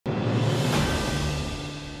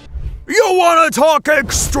You wanna talk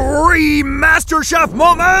extreme MasterChef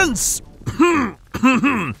moments?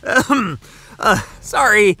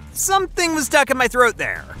 Sorry, something was stuck in my throat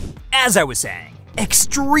there. As I was saying,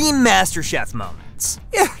 extreme MasterChef moments.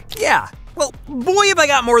 Yeah. Well, boy, have I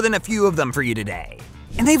got more than a few of them for you today.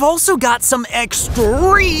 And they've also got some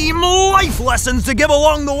extreme life lessons to give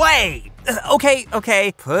along the way.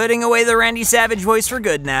 Okay, putting away the Randy Savage voice for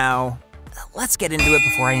good now. Let's get into it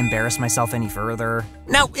before I embarrass myself any further.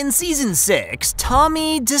 Now, in season 6,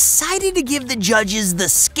 Tommy decided to give the judges the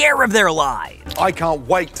scare of their lives. I can't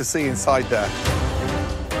wait to see inside there.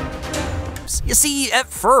 You see, at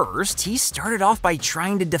first, he started off by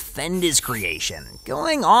trying to defend his creation,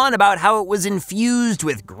 going on about how it was infused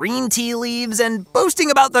with green tea leaves and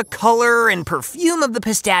boasting about the color and perfume of the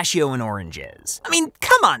pistachio and oranges. I mean,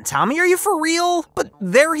 come on, Tommy, are you for real? But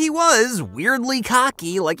there he was, weirdly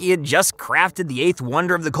cocky, like he had just crafted the 8th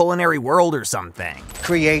wonder of the culinary world or something.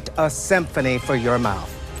 Create a symphony for your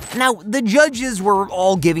mouth. Now, the judges were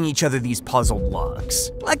all giving each other these puzzled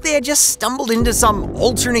looks, like they had just stumbled into some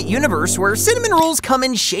alternate universe where cinnamon rolls come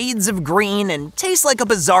in shades of green and taste like a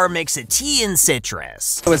bizarre mix of tea and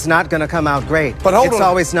citrus. So it's not gonna come out great, but hold on. It's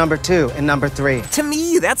always number 2 and number 3. To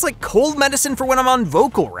me, that's like cold medicine for when I'm on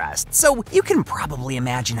vocal rest, so you can probably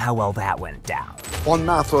imagine how well that went down. One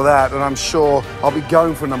mouthful of that, and I'm sure I'll be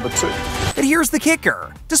going for number 2. But here's the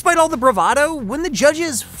kicker. Despite all the bravado, when the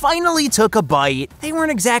judges finally took a bite, they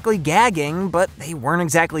weren't exactly gagging, but they weren't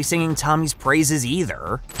exactly singing Tommy's praises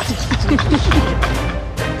either.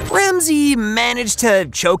 Ramsay managed to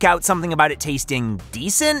choke out something about it tasting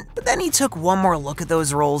decent, but then he took one more look at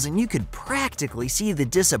those rolls and you could practically see the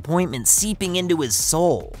disappointment seeping into his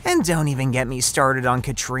soul. And don't even get me started on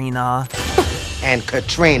Katrina. And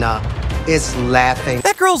Katrina is laughing.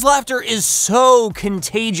 That girl's laughter is so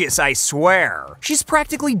contagious, I swear. She's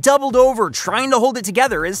practically doubled over trying to hold it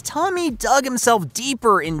together as Tommy dug himself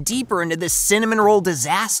deeper and deeper into this cinnamon roll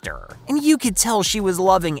disaster. And you could tell she was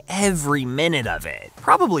loving every minute of it.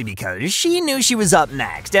 Probably because she knew she was up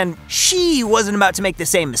next and she wasn't about to make the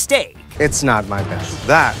same mistake. It's not my best.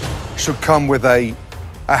 That should come with a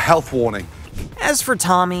health warning. As for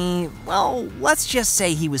Tommy, well, let's just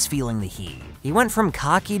say he was feeling the heat. He went from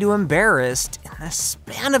cocky to embarrassed in the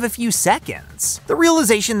span of a few seconds. The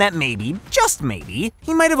realization that maybe, just maybe,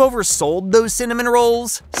 he might have oversold those cinnamon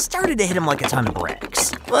rolls started to hit him like a ton of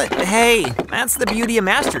bricks. But hey, that's the beauty of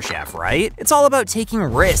MasterChef, right? It's all about taking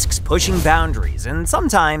risks, pushing boundaries, and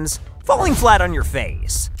sometimes falling flat on your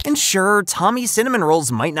face. And sure, Tommy's cinnamon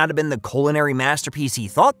rolls might not have been the culinary masterpiece he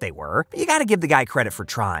thought they were, but you gotta give the guy credit for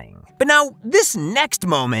trying. But now, this next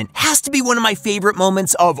moment has to be one of my favorite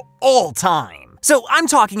moments of all time. So I'm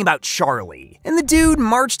talking about Charlie. And the dude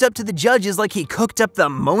marched up to the judges like he cooked up the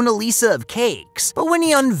Mona Lisa of cakes. But when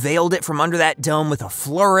he unveiled it from under that dome with a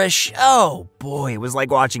flourish, oh boy, it was like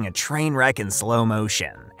watching a train wreck in slow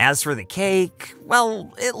motion. As for the cake,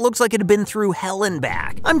 well, it looks like it had been through hell and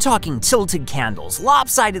back. I'm talking tilted candles,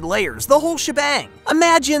 lopsided layers, the whole shebang.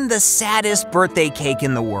 Imagine the saddest birthday cake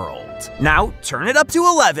in the world. Now, turn it up to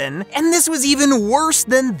 11, and this was even worse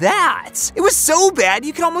than that. It was so bad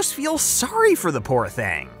you could almost feel sorry for the poor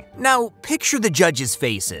thing. Now, picture the judges'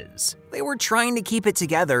 faces. They were trying to keep it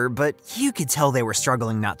together, but you could tell they were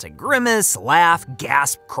struggling not to grimace, laugh,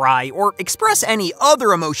 gasp, cry, or express any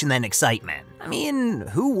other emotion than excitement. I mean,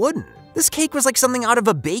 who wouldn't? This cake was like something out of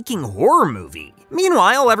a baking horror movie.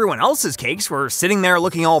 Meanwhile, everyone else's cakes were sitting there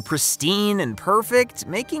looking all pristine and perfect,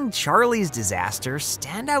 making Charlie's disaster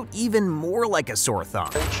stand out even more like a sore thumb.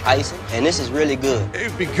 Icing, and this is really good.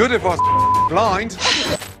 It'd be good if I was blind.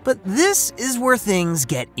 But this is where things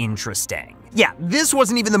get interesting. Yeah, this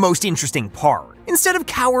wasn't even the most interesting part. Instead of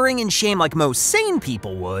cowering in shame like most sane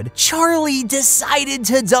people would, Charlie decided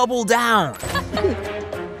to double down.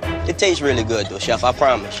 It tastes really good though, Chef, I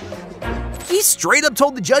promise you. He straight up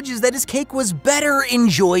told the judges that his cake was better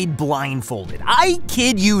enjoyed blindfolded. I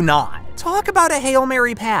kid you not. Talk about a Hail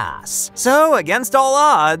Mary pass. So, against all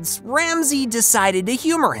odds, Ramsay decided to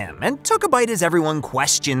humor him and took a bite as everyone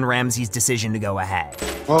questioned Ramsay's decision to go ahead.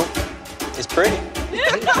 Well, it's pretty.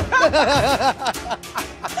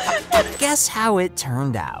 Guess how it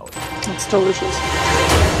turned out. It's delicious.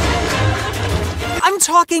 I'm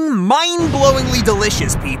talking mind-blowingly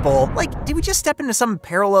delicious, people. Like, did we just step into some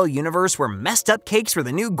parallel universe where messed up cakes were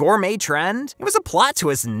the new gourmet trend? It was a plot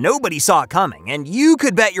twist nobody saw coming, and you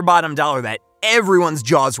could bet your bottom dollar that everyone's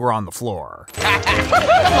jaws were on the floor.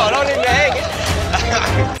 Come on, don't even hang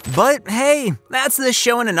it. But hey, that's the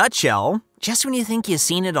show in a nutshell. Just when you think you've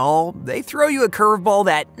seen it all, they throw you a curveball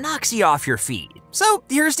that knocks you off your feet. So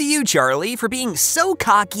here's to you, Charlie, for being so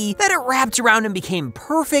cocky that it wrapped around and became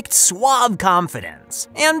perfect, suave confidence.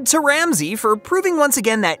 And to Ramsay for proving once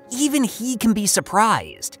again that even he can be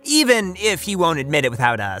surprised, even if he won't admit it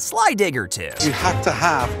without a sly dig or two. You have to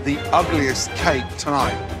have the ugliest cake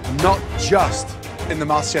tonight, not just in the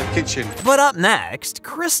MasterChef kitchen. But up next,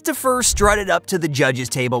 Christopher strutted up to the judges'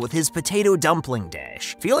 table with his potato dumpling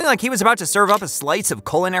dish, feeling like he was about to serve up a slice of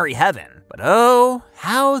culinary heaven. But oh,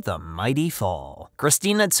 how the mighty fall.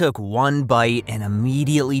 Christina took one bite and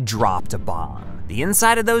immediately dropped a bomb. The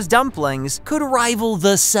inside of those dumplings could rival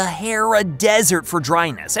the Sahara Desert for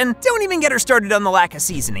dryness, and don't even get her started on the lack of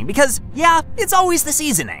seasoning, because yeah, it's always the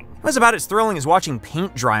seasoning. It was about as thrilling as watching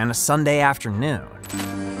paint dry on a Sunday afternoon.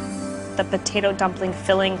 The potato dumpling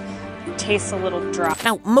filling tastes a little dry.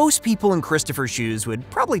 Now, most people in Christopher's shoes would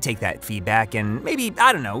probably take that feedback and maybe,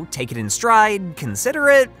 I don't know, take it in stride, consider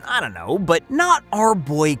it, I don't know, but not our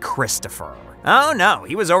boy Christopher. Oh no,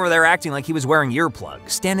 he was over there acting like he was wearing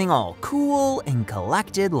earplugs, standing all cool and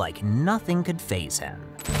collected like nothing could faze him.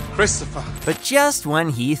 Christopher. But just when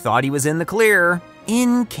he thought he was in the clear,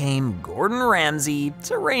 in came Gordon Ramsay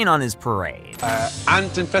to rain on his parade.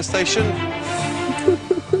 Ant infestation.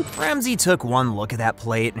 Ramsay took one look at that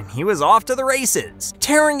plate and he was off to the races,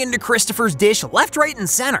 tearing into Christopher's dish left, right, and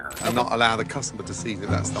center. And not allow the customer to see that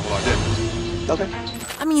that's the whole idea.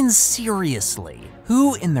 Okay. I mean, seriously,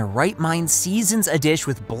 who in their right mind seasons a dish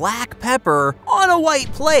with black pepper on a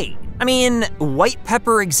white plate? I mean, white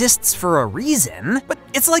pepper exists for a reason, but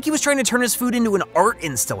it's like he was trying to turn his food into an art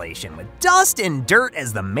installation with dust and dirt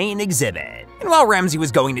as the main exhibit. And while Ramsay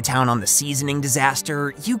was going to town on the seasoning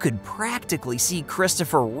disaster, you could practically see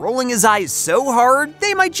Christopher rolling his eyes so hard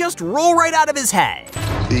they might just roll right out of his head.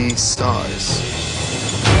 These stars.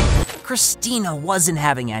 Christina wasn't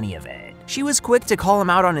having any of it. She was quick to call him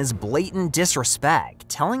out on his blatant disrespect,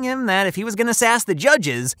 telling him that if he was gonna sass the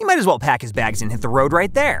judges, he might as well pack his bags and hit the road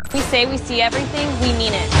right there. We say we see everything, we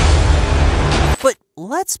mean it. But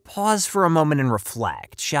let's pause for a moment and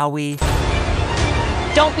reflect, shall we?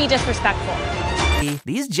 Don't be disrespectful.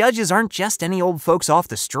 These judges aren't just any old folks off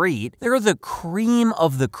the street. They're the cream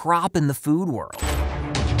of the crop in the food world.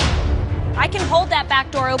 I can hold that back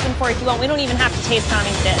door open for you if you want. We don't even have to taste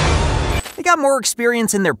Connie's dish. They got more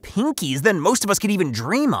experience in their pinkies than most of us could even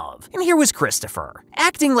dream of. And here was Christopher,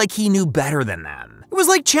 acting like he knew better than them. It was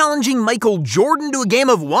like challenging Michael Jordan to a game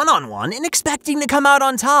of one-on-one and expecting to come out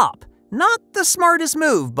on top. Not the smartest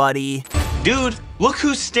move, buddy. Dude, look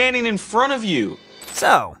who's standing in front of you.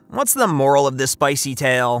 So, what's the moral of this spicy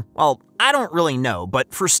tale? Well, I don't really know,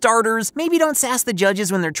 but for starters, maybe don't sass the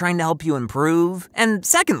judges when they're trying to help you improve. And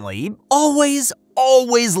secondly, always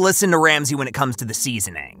listen to Ramsay when it comes to the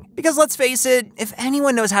seasoning. Because let's face it, if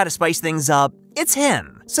anyone knows how to spice things up, it's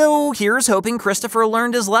him. So here's hoping Christopher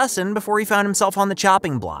learned his lesson before he found himself on the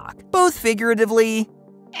chopping block, both figuratively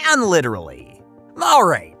and literally. All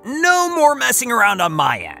right, no more messing around on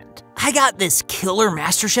my end. I got this killer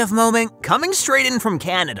MasterChef moment coming straight in from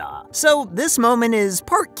Canada. So this moment is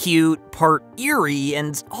part cute, part eerie,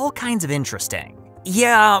 and all kinds of interesting.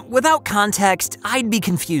 Yeah, without context, I'd be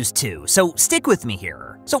confused too, so stick with me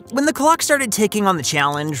here. So when the clock started ticking on the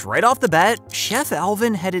challenge, right off the bat, Chef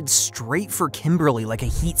Alvin headed straight for Kimberly like a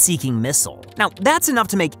heat-seeking missile. Now, that's enough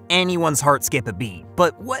to make anyone's heart skip a beat,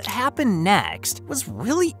 but what happened next was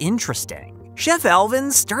really interesting. Chef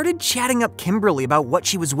Alvin started chatting up Kimberly about what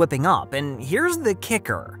she was whipping up, and here's the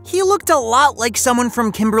kicker. He looked a lot like someone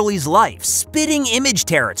from Kimberly's life, spitting image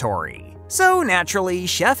territory. So naturally,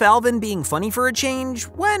 Chef Alvin, being funny for a change,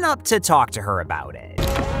 went up to talk to her about it.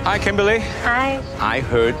 Hi, Kimberly. Hi. I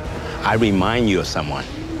heard I remind you of someone.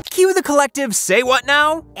 Cue the collective say what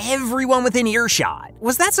now? Everyone within earshot.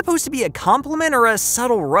 Was that supposed to be a compliment or a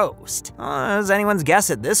subtle roast? As anyone's guess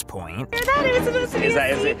at this point. That is supposed to be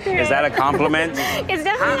Is that a compliment? It's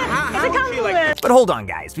definitely it's a compliment. But hold on,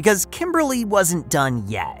 guys, because Kimberly wasn't done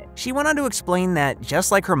yet. She went on to explain that,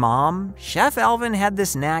 just like her mom, Chef Alvin had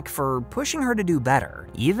this knack for pushing her to do better,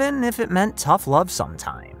 even if it meant tough love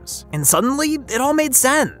sometimes. And suddenly, it all made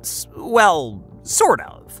sense. Well, sort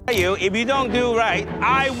of. If you don't do right,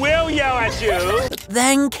 I will yell at you.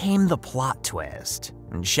 Then came the plot twist,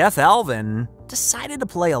 and Chef Alvin decided to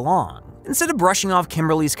play along. Instead of brushing off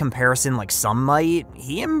Kimberly's comparison like some might,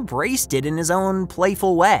 he embraced it in his own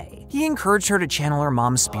playful way. He encouraged her to channel her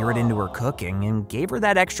mom's spirit into her cooking and gave her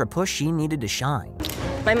that extra push she needed to shine.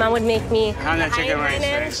 My mom would make me chicken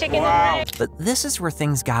rice. chicken wow. But this is where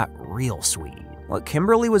things got real sweet. What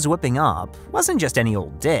Kimberly was whipping up wasn't just any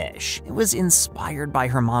old dish. It was inspired by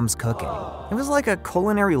her mom's cooking. It was like a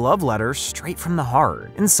culinary love letter straight from the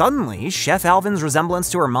heart. And suddenly, Chef Alvin's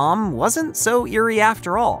resemblance to her mom wasn't so eerie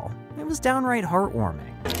after all. It was downright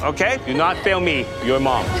heartwarming. Okay? Do not fail me, your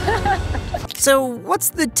mom. So what's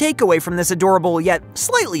the takeaway from this adorable yet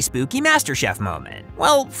slightly spooky MasterChef moment?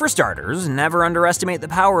 Well, for starters, never underestimate the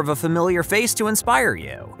power of a familiar face to inspire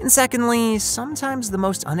you. And secondly, sometimes the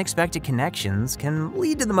most unexpected connections can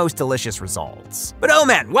lead to the most delicious results. But oh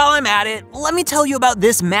man, while I'm at it, let me tell you about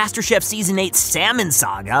this MasterChef Season 8 salmon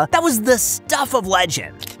saga that was the stuff of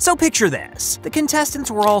legend. So picture this. The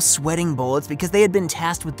contestants were all sweating bullets because they had been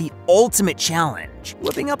tasked with the ultimate challenge,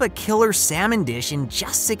 whipping up a killer salmon dish in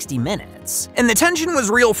just 60 minutes. And the tension was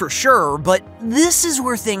real for sure, but this is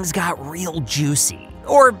where things got real juicy.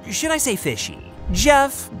 Or should I say fishy?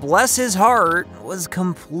 Jeff, bless his heart, was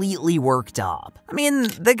completely worked up. I mean,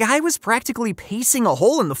 the guy was practically pacing a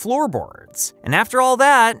hole in the floorboards. And after all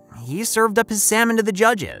that, he served up his salmon to the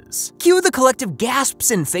judges. Cue the collective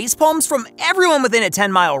gasps and facepalms from everyone within a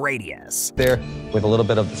 10-mile radius. There, with a little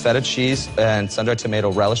bit of the feta cheese and sun-dried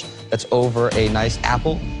tomato relish that's over a nice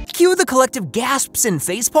apple. Cue the collective gasps and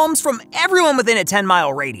facepalms from everyone within a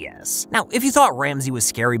 10-mile radius. Now, if you thought Ramsay was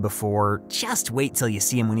scary before, just wait till you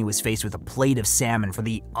see him when he was faced with a plate of salmon for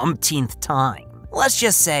the umpteenth time. Let's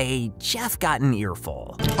just say Jeff got an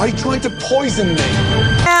earful. Are you trying to poison me?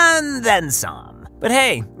 And then some. But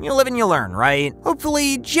hey, you live and you learn, right?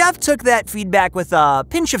 Hopefully, Jeff took that feedback with a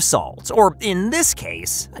pinch of salt, or in this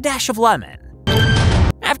case, a dash of lemon.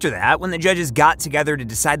 After that, when the judges got together to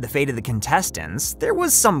decide the fate of the contestants, there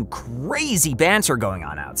was some crazy banter going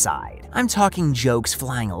on outside. I'm talking jokes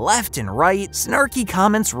flying left and right, snarky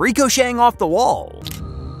comments ricocheting off the wall.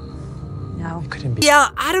 No. Yeah,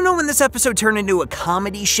 I don't know when this episode turned into a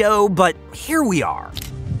comedy show, but here we are.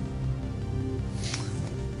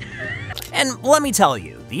 And let me tell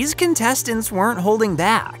you, these contestants weren't holding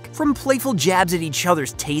back. From playful jabs at each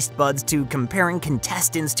other's taste buds to comparing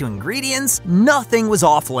contestants to ingredients, nothing was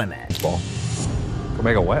off limit. Go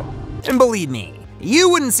make it wet. And believe me, you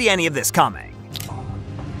wouldn't see any of this coming.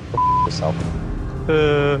 Yourself.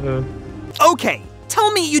 Okay,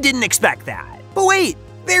 tell me you didn't expect that. But wait,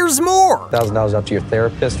 there's more. $1,000 up to your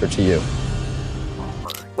therapist or to you?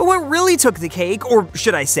 But what really took the cake, or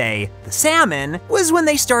should I say, the salmon, was when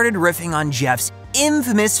they started riffing on Jeff's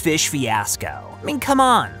infamous fish fiasco. I mean, come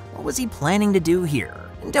on, what was he planning to do here?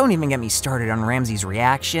 And don't even get me started on Ramsay's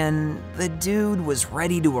reaction. The dude was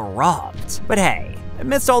ready to erupt. But hey,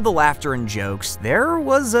 amidst all the laughter and jokes, there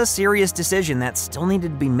was a serious decision that still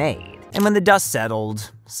needed to be made. And when the dust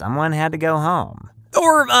settled, someone had to go home.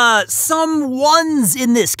 Or, someone's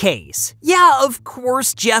in this case. Yeah, of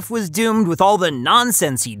course Jeff was doomed with all the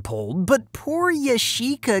nonsense he'd pulled, but poor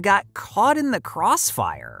Yashika got caught in the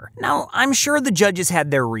crossfire. Now, I'm sure the judges had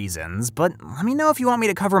their reasons, but let me know if you want me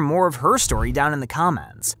to cover more of her story down in the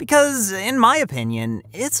comments. Because, in my opinion,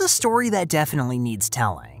 it's a story that definitely needs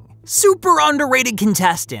telling. Super underrated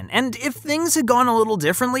contestant, and if things had gone a little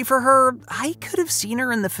differently for her, I could have seen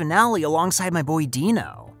her in the finale alongside my boy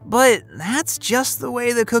Dino. But that's just the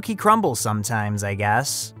way the cookie crumbles sometimes, I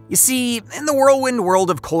guess. You see, in the whirlwind world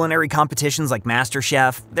of culinary competitions like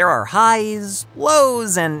MasterChef, there are highs,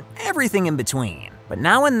 lows, and everything in between. But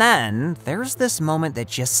now and then, there's this moment that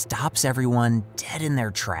just stops everyone dead in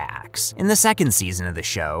their tracks. In the second season of the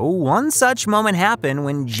show, one such moment happened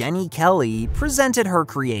when Jenny Kelly presented her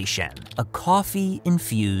creation, a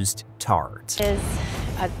coffee-infused tart. It is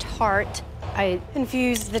a tart. I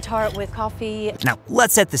infused the tart with coffee. Now,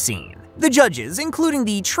 let's set the scene. The judges, including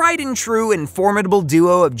the tried and true and formidable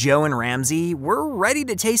duo of Joe and Ramsay, were ready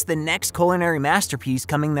to taste the next culinary masterpiece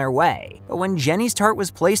coming their way. But when Jenny's tart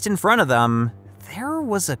was placed in front of them, there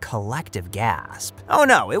was a collective gasp. Oh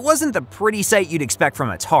no, it wasn't the pretty sight you'd expect from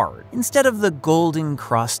a tart. Instead of the golden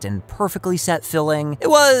crust and perfectly set filling, it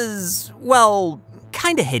was, well,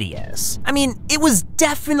 kinda hideous. I mean, it was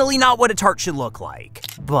definitely not what a tart should look like.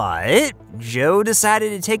 But Joe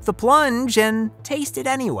decided to take the plunge and taste it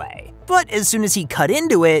anyway. But as soon as he cut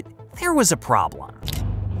into it, there was a problem.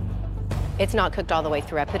 It's not cooked all the way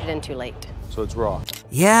through. I put it in too late. So it's raw.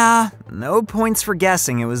 Yeah, no points for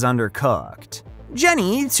guessing it was undercooked.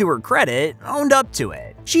 Jenny, to her credit, owned up to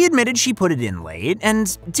it. She admitted she put it in late,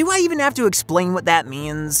 and do I even have to explain what that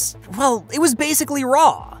means? Well, it was basically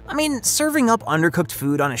raw. I mean, serving up undercooked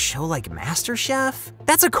food on a show like MasterChef?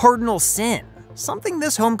 That's a cardinal sin. Something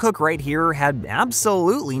this home cook right here had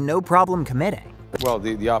absolutely no problem committing. Well,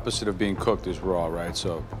 the opposite of being cooked is raw, right?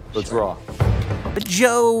 So it's raw. But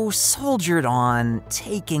Joe soldiered on,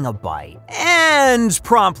 taking a bite, and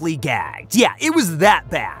promptly gagged. Yeah, it was that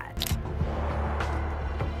bad.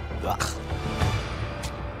 Ugh.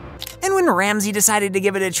 And when Ramsay decided to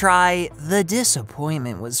give it a try, the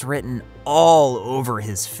disappointment was written all over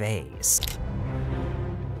his face.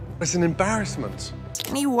 It's an embarrassment.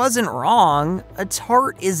 And he wasn't wrong. A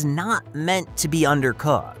tart is not meant to be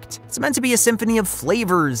undercooked. It's meant to be a symphony of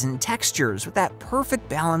flavors and textures with that perfect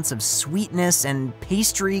balance of sweetness and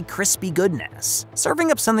pastry, crispy goodness.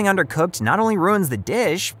 Serving up something undercooked not only ruins the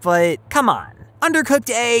dish, but come on. Undercooked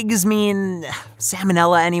eggs mean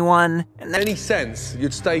salmonella, anyone? In any sense,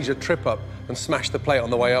 you'd stage a trip up and smash the plate on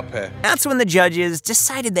the way up here. That's when the judges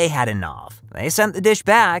decided they had enough. They sent the dish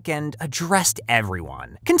back and addressed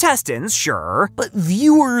everyone. Contestants, sure, but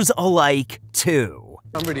viewers alike, too.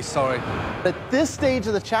 I'm really sorry. At this stage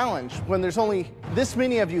of the challenge, when there's only this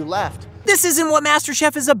many of you left, this isn't what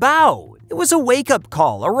MasterChef is about. It was a wake-up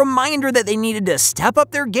call, a reminder that they needed to step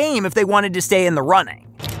up their game if they wanted to stay in the running.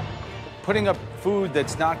 Putting up food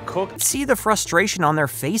that's not cooked. See the frustration on their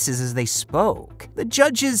faces as they spoke. The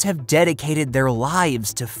judges have dedicated their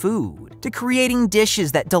lives to food, to creating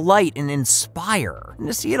dishes that delight and inspire. And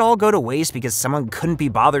to see it all go to waste because someone couldn't be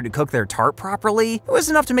bothered to cook their tart properly, it was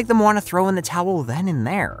enough to make them want to throw in the towel then and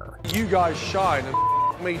there. You guys shine,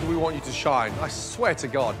 and me, do we want you to shine? I swear to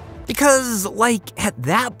God. Because, like, at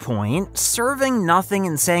that point, serving nothing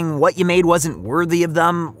and saying what you made wasn't worthy of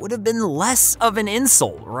them would have been less of an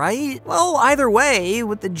insult, right? Well, either way,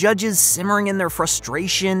 with the judges simmering in their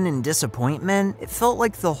frustration and disappointment, it felt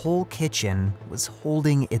like the whole kitchen was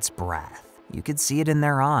holding its breath. You could see it in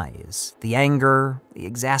their eyes, the anger, the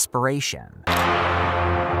exasperation.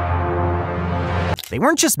 They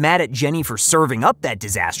weren't just mad at Jenny for serving up that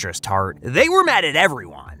disastrous tart, they were mad at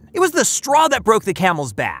everyone. It was the straw that broke the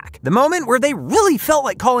camel's back, the moment where they really felt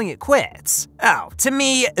like calling it quits. Oh, to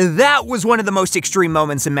me, that was one of the most extreme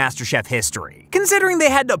moments in MasterChef history, considering they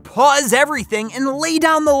had to pause everything and lay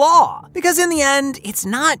down the law. Because in the end, it's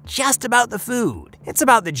not just about the food, it's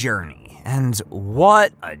about the journey. And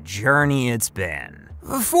what a journey it's been.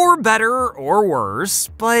 For better or worse,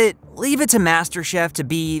 but leave it to MasterChef to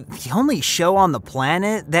be the only show on the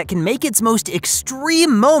planet that can make its most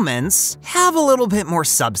extreme moments have a little bit more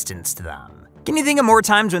substance to them. Can you think of more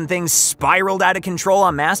times when things spiraled out of control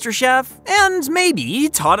on MasterChef? And maybe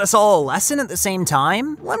taught us all a lesson at the same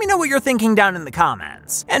time? Let me know what you're thinking down in the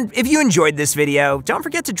comments. And if you enjoyed this video, don't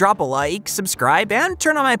forget to drop a like, subscribe, and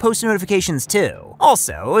turn on my post notifications too.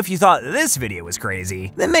 Also, if you thought this video was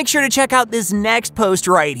crazy, then make sure to check out this next post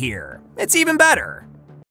right here. It's even better.